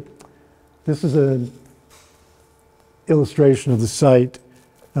see that this is an illustration of the site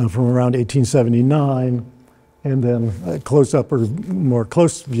from around 1879, and then a close-up or more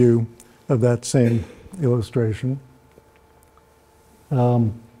close view of that same illustration.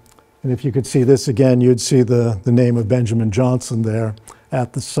 And if you could see this again, you'd see the name of Benjamin Johnson there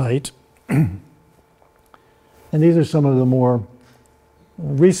at the site. And these are some of the more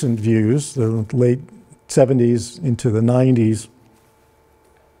recent views, the late 70s into the 90s.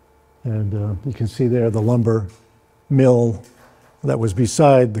 And you can see there the lumber mill that was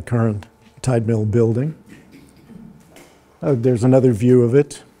beside the current tide mill building. There's another view of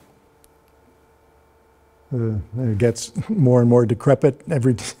it. It gets more and more decrepit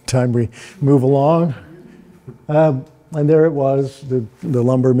every time we move along. And there it was, the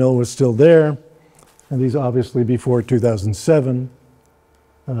lumber mill was still there. And these obviously before 2007.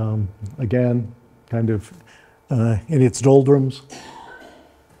 Again, kind of in its doldrums.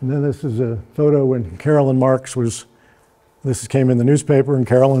 And then this is a photo when Carolyn Marks this came in the newspaper, and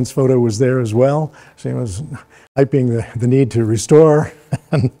Carolyn's photo was there as well. She was hyping the need to restore,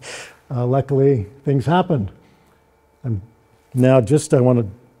 and luckily things happened. And now I want to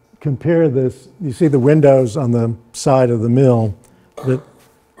compare this. You see the windows on the side of the mill, that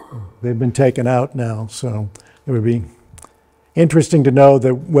they've been taken out now, so it would be interesting to know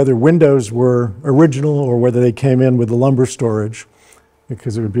that whether windows were original or whether they came in with the lumber storage,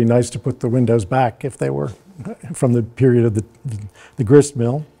 because it would be nice to put the windows back if they were from the period of the grist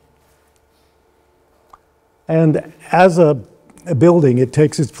mill. And as a building, it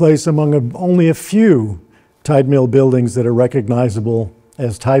takes its place among only a few tide mill buildings that are recognizable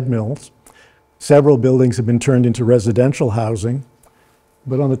as tide mills. Several buildings have been turned into residential housing.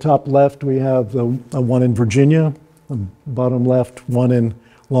 But on the top left, we have the one in Virginia, the bottom left, one in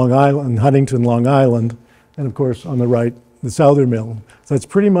Long Island, Huntington, Long Island, and of course on the right, the Souther Mill. So that's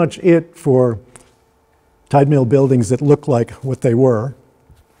pretty much it for tide mill buildings that look like what they were.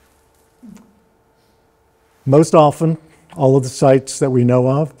 Most often, all of the sites that we know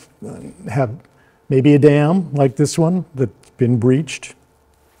of have maybe a dam like this one that's been breached,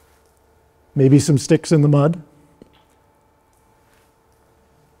 maybe some sticks in the mud.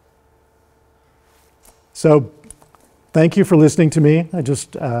 So thank you for listening to me. I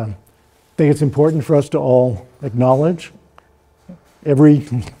just think it's important for us to all acknowledge every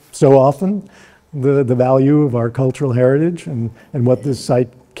so often the value of our cultural heritage and what this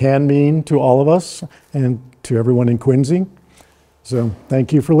site can mean to all of us and to everyone in Quincy. So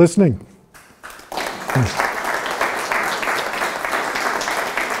thank you for listening. I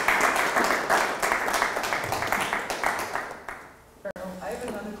have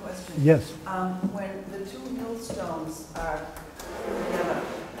another question. Yes. When the two millstones are together,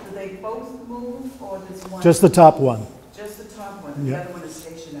 do they both move or does one? Just the top one. Just the top one, the Yeah. other one is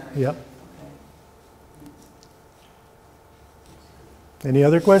stationary? Yep. Any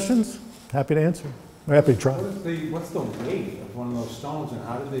other questions? Happy to answer. I'm happy to try. What's the weight of one of those stones and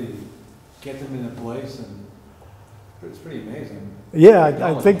how did they get them into place? And it's pretty amazing. Yeah,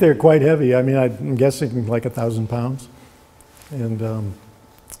 I think they're quite heavy. I mean, I'm guessing like 1,000 pounds. And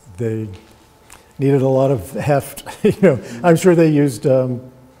they needed a lot of heft. You know, I'm sure they used, you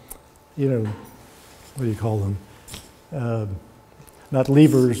know, what do you call them? Not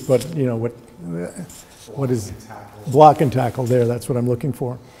levers, but you know what is block and tackle? There, that's what I'm looking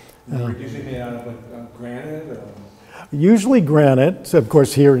for. Usually made out of like granite or? Usually granite. So of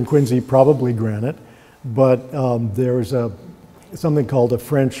course, here in Quincy, probably granite. But there's something called a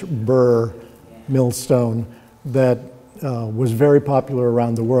French burr millstone that was very popular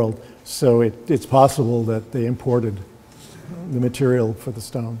around the world. So it's possible that they imported the material for the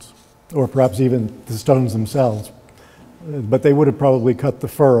stones, or perhaps even the stones themselves. But they would have probably cut the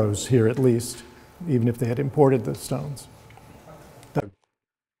furrows here at least, even if they had imported the stones.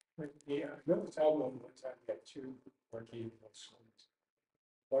 Yeah, no problem. I had two working stones.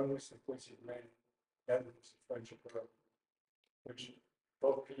 One was the Quincy granite, the other was the French burr, which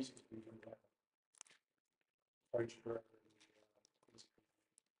both pieces we do have. French burr.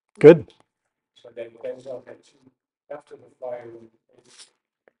 Good. So they all had two, after the fire,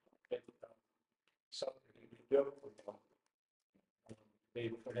 they something to be built for them. They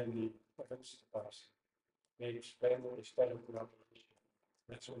put in the defense device. They expanded instead of rubber.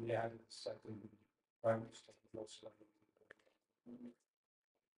 That's when they added the second primary stuff.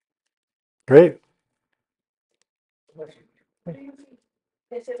 Great.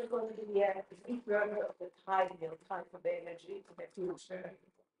 Is it going to be a reburner of the tide mill type of energy that you said?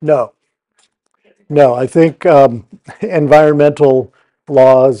 No. No, I think environmental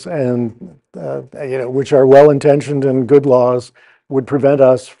laws and, you know, which are well-intentioned and good laws would prevent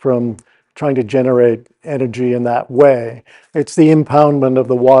us from trying to generate energy in that way. It's the impoundment of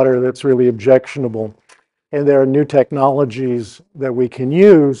the water that's really objectionable. And there are new technologies that we can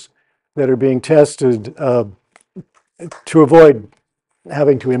use that are being tested to avoid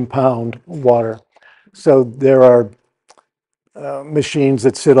having to impound water. So there are machines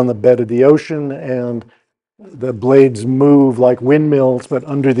that sit on the bed of the ocean and the blades move like windmills, but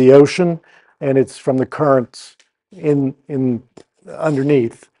under the ocean, and it's from the currents in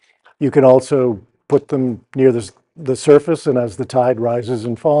underneath. You can also put them near the surface, and as the tide rises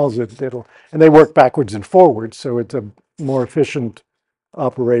and falls, it'll, and they work backwards and forwards, so it's a more efficient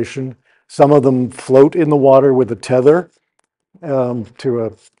operation. Some of them float in the water with a tether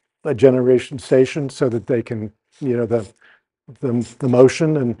to a generation station so that they can, you know, the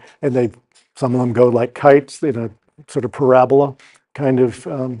motion, and they, some of them go like kites in a sort of parabola kind of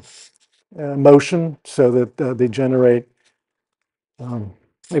motion, so that they generate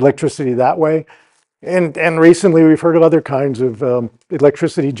electricity that way. And recently we've heard of other kinds of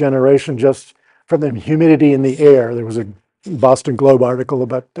electricity generation just from the humidity in the air. There was a Boston Globe article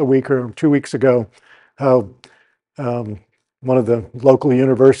about a week or 2 weeks ago how one of the local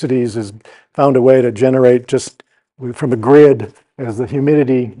universities has found a way to generate just from a grid as the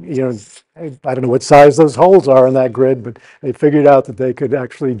humidity, you know, I don't know what size those holes are in that grid, but they figured out that they could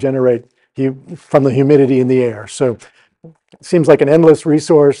actually generate from the humidity in the air. So it seems like an endless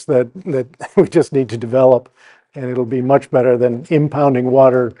resource that we just need to develop and it'll be much better than impounding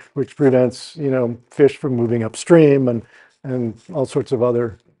water, which prevents, fish from moving upstream and all sorts of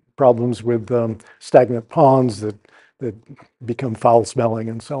other problems with stagnant ponds that become foul smelling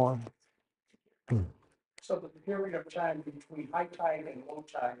and so on. So the period of time between high tide and low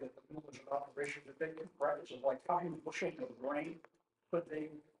tide that the mill was in operation, did they get records of like how many bushels of grain could they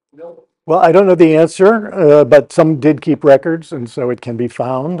mill? Well, I don't know the answer, but some did keep records, and so it can be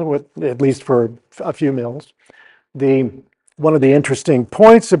found, at least for a few mills. One of the interesting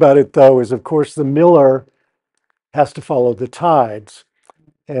points about it, though, is of course the miller has to follow the tides,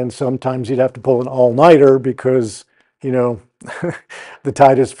 and sometimes you'd have to pull an all-nighter because the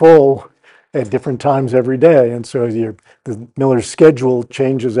tide is full at different times every day, and so the miller's schedule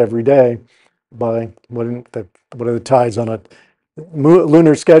changes every day by what are the tides on a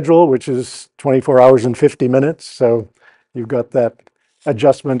lunar schedule, which is 24 hours and 50 minutes. So you've got that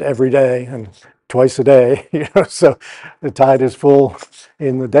adjustment every day and twice a day. So the tide is full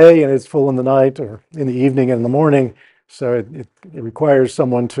in the day and it's full in the night, or in the evening and in the morning. So it requires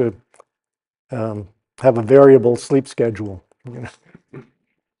someone to have a variable sleep schedule. The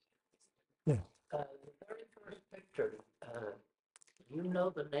very first picture, you know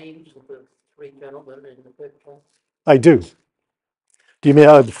the names of the three gentlemen in the picture? I do. Do you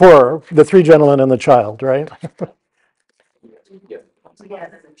mean for the three gentlemen and the child, right?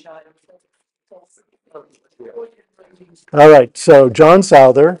 All right, so John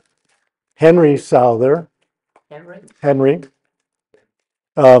Souther, Henry Souther, Henry,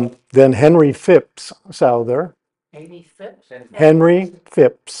 then Henry Phipps Souther, Amy Phipps? Henry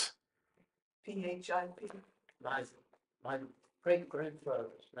Phipps. P-H-I-P. My great-grandfather's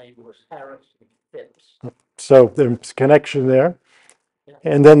name was Harrison Phipps. So there's a connection there.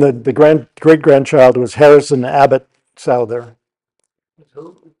 And then the great-grandchild was Harrison Abbott Souther.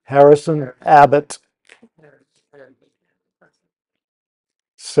 Who? Harrison Abbott.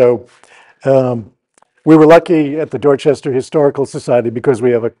 So we were lucky at the Dorchester Historical Society because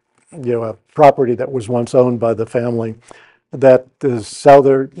we have a property that was once owned by the family, that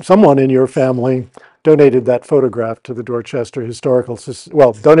someone in your family donated that photograph to the Dorchester Historical Society,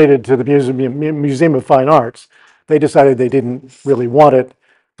 well, donated to the Museum of Fine Arts. They decided they didn't really want it,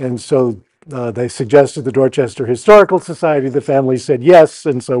 and so they suggested the Dorchester Historical Society. The family said yes,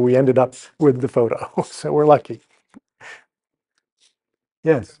 and so we ended up with the photo. So we're lucky.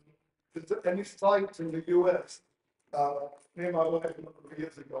 Yes. Is there any sites in the US? Me and my wife, a couple of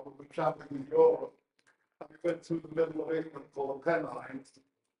years ago, we were traveling in Europe, and we went through the middle of England called Pennines,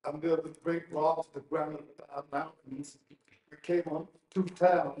 and there are the great rocks, the granite mountains. We came on two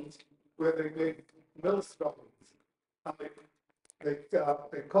towns where they made millstones, and they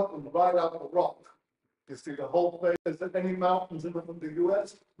cut them right out of the rock. You see the whole place. Is there any mountains in the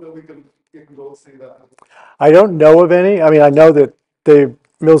US where you can go see that? I don't know of any. I mean, I know that the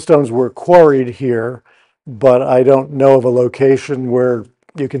millstones were quarried here, but I don't know of a location where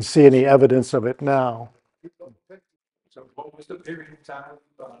you can see any evidence of it now. So what was the period of time,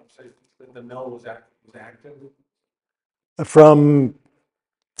 say, the mill was active? From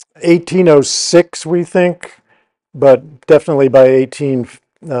 1806, we think, but definitely by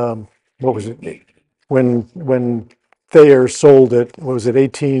what was it? When Thayer sold it, what was it,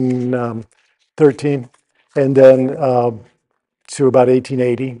 1813, and then to about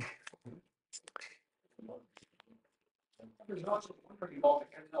 1880. There's also one pretty involved,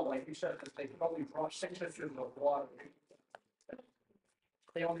 like you said, that they could only draw 6 inches of water.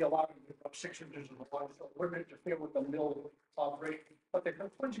 They only allowed them to draw 6 inches of water, so it wouldn't interfere with the mill operation. But the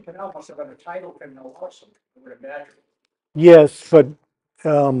Quincy Canal must have been a tidal canal also, I would imagine. Yes, but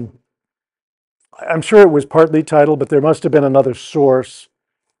I'm sure it was partly tidal, but there must have been another source,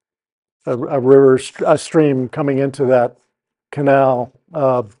 a river, a stream coming into that canal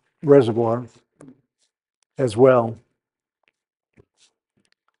reservoir as well.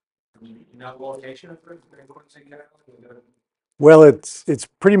 Now, location of the Quincy Canal? Well, it's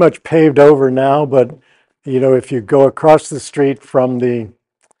pretty much paved over now, but if you go across the street from the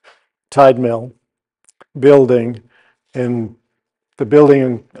tide mill building, and the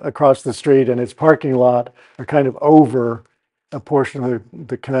building across the street and its parking lot are kind of over a portion of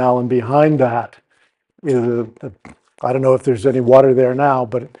the canal, and behind that is I don't know if there's any water there now,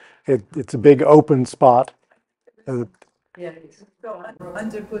 but it's a big open spot. Yeah, so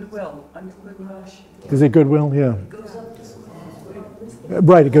under Goodwill. Is it Goodwill? Yeah.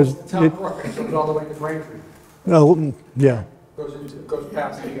 Right, it goes. Town Brook, it goes all the way to Braintree. Oh, yeah. Goes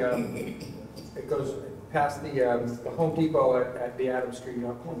past the Home Depot at the Adams Street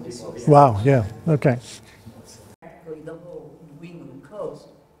Home Depot. Wow. Yeah. Okay. Actually, the whole New England coast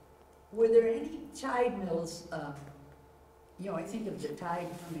Were there any tide mills, you know, I think of the tide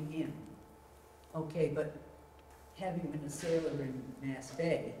coming in, okay, but having been a sailor in Mass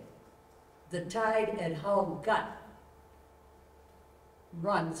Bay, the tide at Hull Gut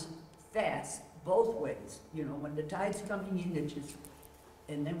runs fast both ways, you know, when the tide's coming in, it just,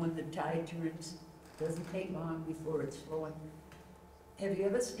 and then when the tide turns, doesn't take long before it's flowing. Have you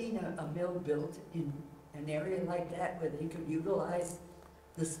ever seen a mill built in an area like that where they could utilize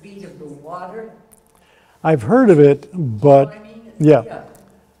the speed of the water? I've heard of it, but, You know what I mean? yeah.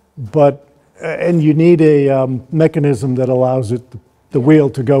 But, and you need a mechanism that allows it, the wheel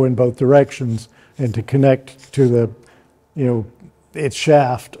to go in both directions and to connect to the, you know, its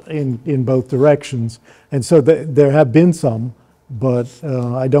shaft in both directions. And so there have been some, but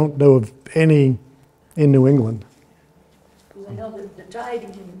I don't know of any in New England. Because I know that the tide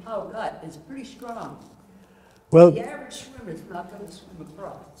in Hull Gut is pretty strong. Well, The average swimmer is not going to swim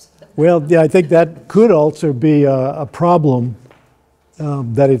across. well, yeah, I think that could also be a problem,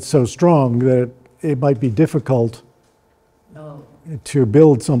 that it's so strong that it might be difficult No. to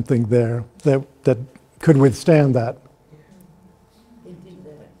build something there that could withstand that. They did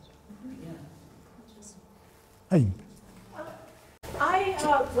that, yeah. Hey,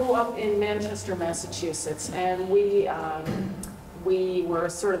 I grew up in Manchester, Massachusetts, and we were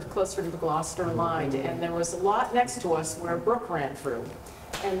sort of closer to the Gloucester line, and there was a lot next to us where a brook ran through.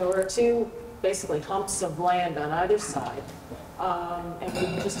 And there were two, basically, humps of land on either side. And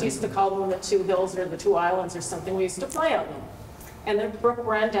we just used to call them the two hills or the two islands or something. We used to play on them. And the brook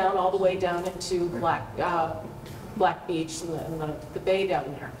ran down all the way down into Black Beach and the bay down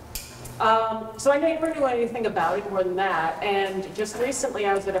there. So I never knew anything about it more than that. And just recently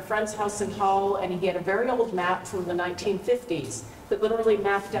I was at a friend's house in Hull, and he had a very old map from the 1950s that literally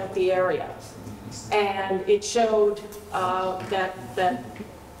mapped out the area. And it showed that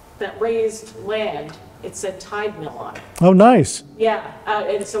raised land, it said tide mill on it. oh, nice. Yeah,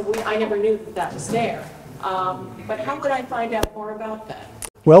 and so I never knew that was there. But how would I find out more about that?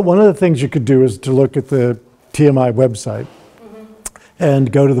 Well, one of the things you could do is to look at the TMI website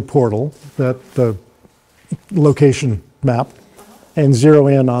and go to the portal, the location map, and zero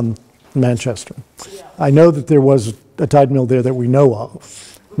in on Manchester. Yeah. I know that there was a tide mill there that we know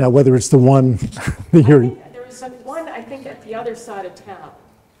of. Now, whether it's the one that you're, There was one, I think, at the other side of town,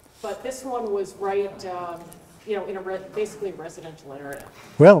 but this one was right, you know, in a basically residential area.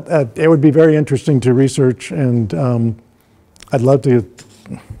 well, it would be very interesting to research, and I'd love to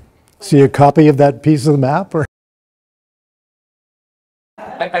see a copy of that piece of the map. Or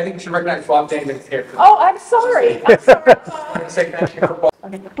I think you should recognize Bob Damon here. Oh, I'm sorry. I'm sorry. I'm going to say thank you for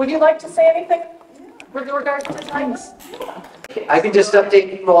Bob. Would you like to say anything with regard to the times? I can just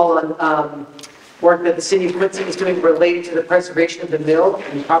update you all on work that the city of Quincy is doing related to the preservation of the mill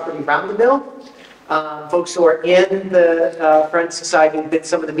and property around the mill. Folks who are in the Friends Society who've been to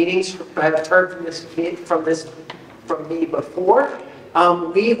some of the meetings have heard from me before.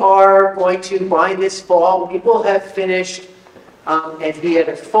 We are going to, by this fall, we will have finished and be at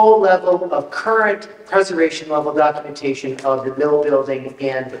a full level of current preservation level documentation of the mill building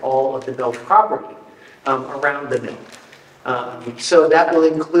and all of the mill property around the mill. So that will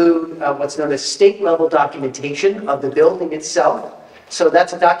include what's known as state level documentation of the building itself. So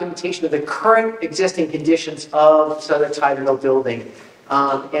that's a documentation of the current existing conditions of Southern Tide Mill building.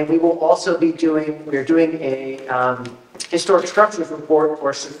 And we will also be we're doing a historic structures report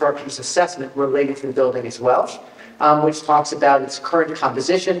or structures assessment related to the building as well, which talks about its current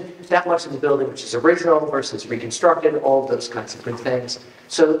composition, that much of the building which is original versus reconstructed, all of those kinds of good things.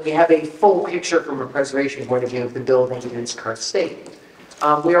 So that we have a full picture from a preservation point of view of the building in its current state.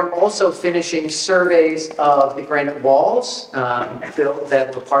 We are also finishing surveys of the granite walls built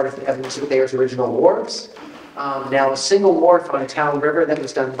that were part of Evans Thayer's original wharves. Now a single wharf on a town river that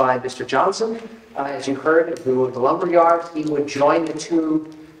was done by Mr. Johnson, as you heard, who owned the lumber yard. He would join the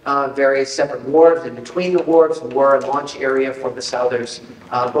two various separate wharves, and between the wharves were a launch area for the Souther's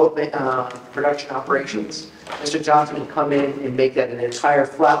boat production operations. Mr. Johnson would come in and make that an entire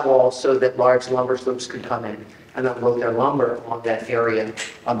flat wall so that large lumber sloops could come in and unload their lumber on that area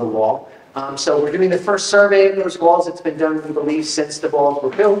on the wall. So we're doing the first survey of those walls. It's been done, we believe, since the walls were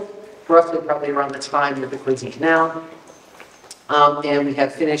built, roughly probably around the time of the Quincy Canal. And we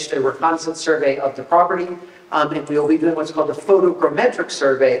have finished a reconnaissance survey of the property. And we will be doing what's called a photogrammetric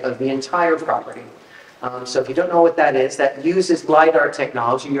survey of the entire property. So if you don't know what that is, that uses LiDAR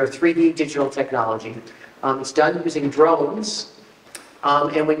technology or 3D digital technology. It's done using drones.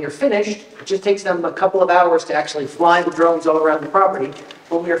 And when you're finished, it just takes them a couple of hours to actually fly the drones all around the property.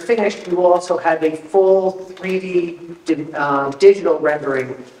 When we are finished, we will also have a full 3D digital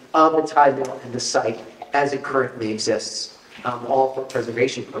rendering of the tide mill and the site as it currently exists, all for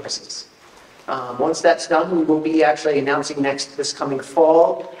preservation purposes. Once that's done, we will be actually announcing this coming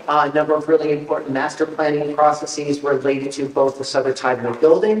fall a number of really important master planning processes related to both the Southern Tide Mill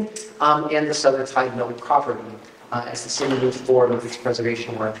building and the Southern Tide Mill property as the city moves forward with its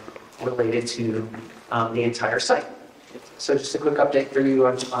preservation work related to the entire site. So just a quick update for you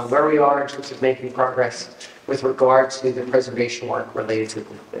on where we are in terms of making progress with regard to the preservation work related to the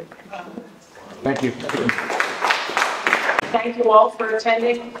building. Thank you. Thank you all for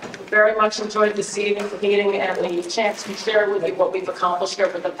attending. Very much enjoyed this evening's meeting and the chance to share with you what we've accomplished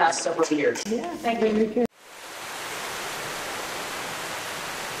over the past several years. Yeah, thank you.